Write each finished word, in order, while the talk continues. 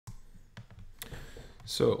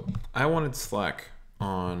So I wanted Slack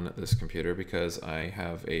on this computer because I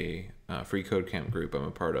have a free code camp group I'm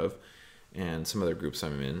a part of, and some other groups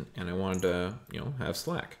I'm in, and I wanted to, have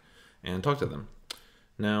Slack and talk to them.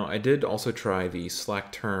 Now I did also try the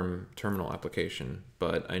Slack terminal application,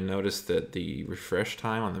 but I noticed that the refresh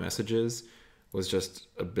time on the messages was just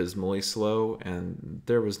abysmally slow, and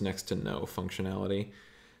there was next to no functionality.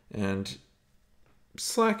 And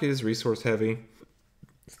Slack is resource heavy,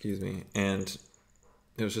 excuse me, and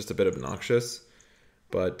it was just a bit obnoxious,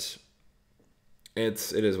 but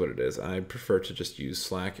it is what it is. I prefer to just use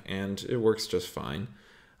Slack, and it works just fine.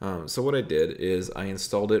 So what I did is I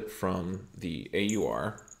installed it from the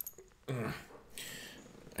AUR. I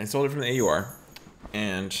installed it from the AUR,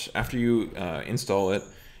 and after you install it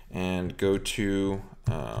and go to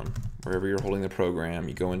wherever you're holding the program,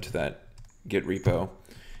 you go into that Git repo,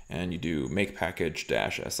 and you do make package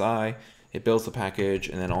 -si. It builds the package,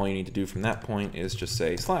 and then all you need to do from that point is just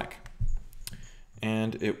say Slack,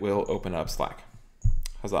 and it will open up Slack.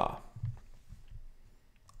 Huzzah.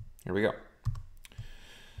 Here we go.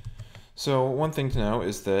 So one thing to know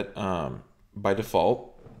is that by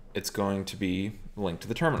default, it's going to be linked to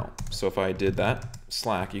the terminal. So if I did that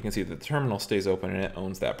Slack, you can see that the terminal stays open and it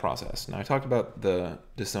owns that process. Now I talked about the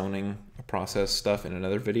disowning a process stuff in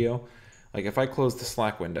another video. Like if I close the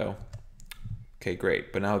Slack window, okay,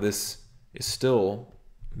 great. But now this is still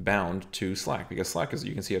bound to Slack because Slack, as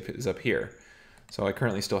you can see, is up here. So I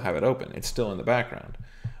currently still have it open. It's still in the background.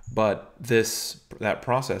 But that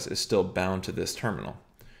process is still bound to this terminal.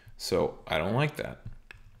 So I don't like that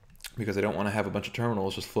because I don't want to have a bunch of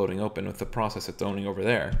terminals just floating open with the process it's owning over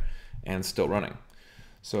there and still running.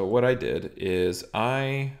 So what I did is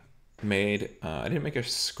I didn't make a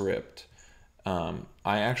script. I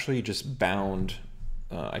actually just bound,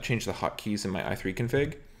 I changed the hotkeys in my i3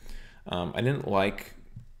 config. I didn't like,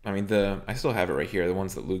 I still have it right here, the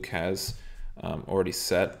ones that Luke has already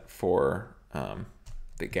set for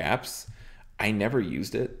the gaps. I never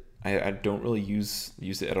used it. I don't really use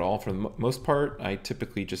it at all for the most part. I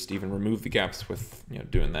typically just even remove the gaps with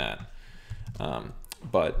doing that.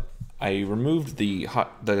 But I removed the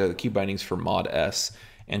key bindings for mod S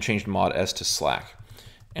and changed mod S to Slack.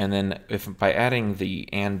 And then by adding the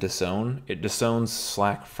and disown, it disowns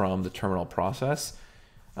Slack from the terminal process,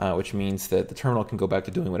 which means that the terminal can go back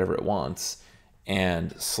to doing whatever it wants,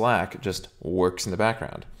 and Slack just works in the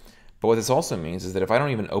background. But what this also means is that if I don't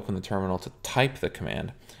even open the terminal to type the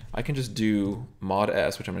command, I can just do mod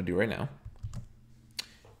S, which I'm going to do right now,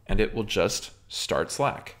 and it will just start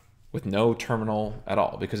Slack with no terminal at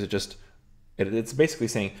all, because it's basically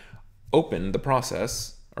saying open the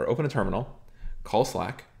process, or open a terminal, call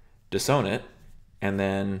Slack, disown it, and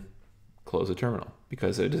then close the terminal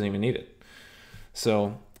because it doesn't even need it.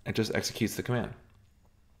 So it just executes the command.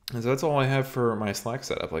 And so that's all I have for my Slack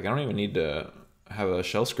setup. Like I don't even need to have a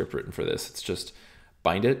shell script written for this. It's just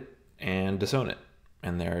bind it and disown it.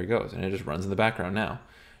 And there it goes. And it just runs in the background now.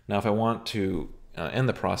 Now, if I want to end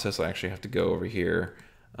the process, I actually have to go over here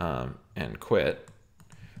and quit.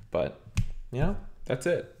 But, that's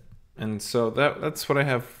it. And so that's what I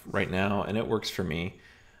have right now, and it works for me.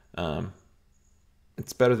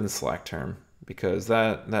 It's better than Slack term because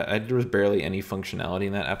there was barely any functionality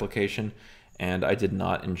in that application, and I did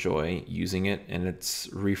not enjoy using it, and its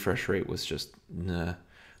refresh rate was just nah.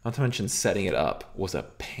 Not to mention setting it up was a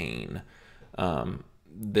pain.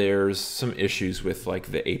 There's some issues with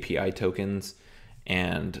like the API tokens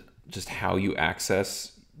and just how you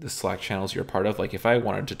access the Slack channels you're a part of. Like if I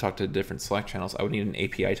wanted to talk to different Slack channels, I would need an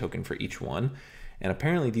API token for each one. And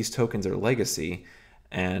apparently these tokens are legacy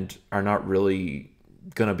and are not really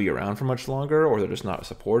going to be around for much longer, or they're just not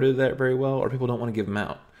supported that very well, or people don't want to give them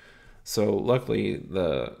out. So luckily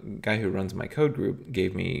the guy who runs my code group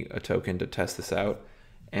gave me a token to test this out.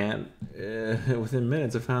 And within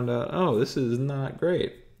minutes I found out, oh, this is not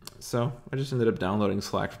great. So I just ended up downloading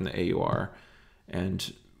Slack from the AUR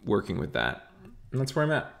and working with that. And that's where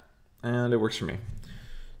I'm at. And it works for me.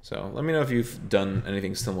 So let me know if you've done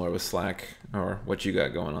anything similar with Slack or what you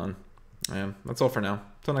got going on. And that's all for now.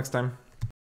 Till next time.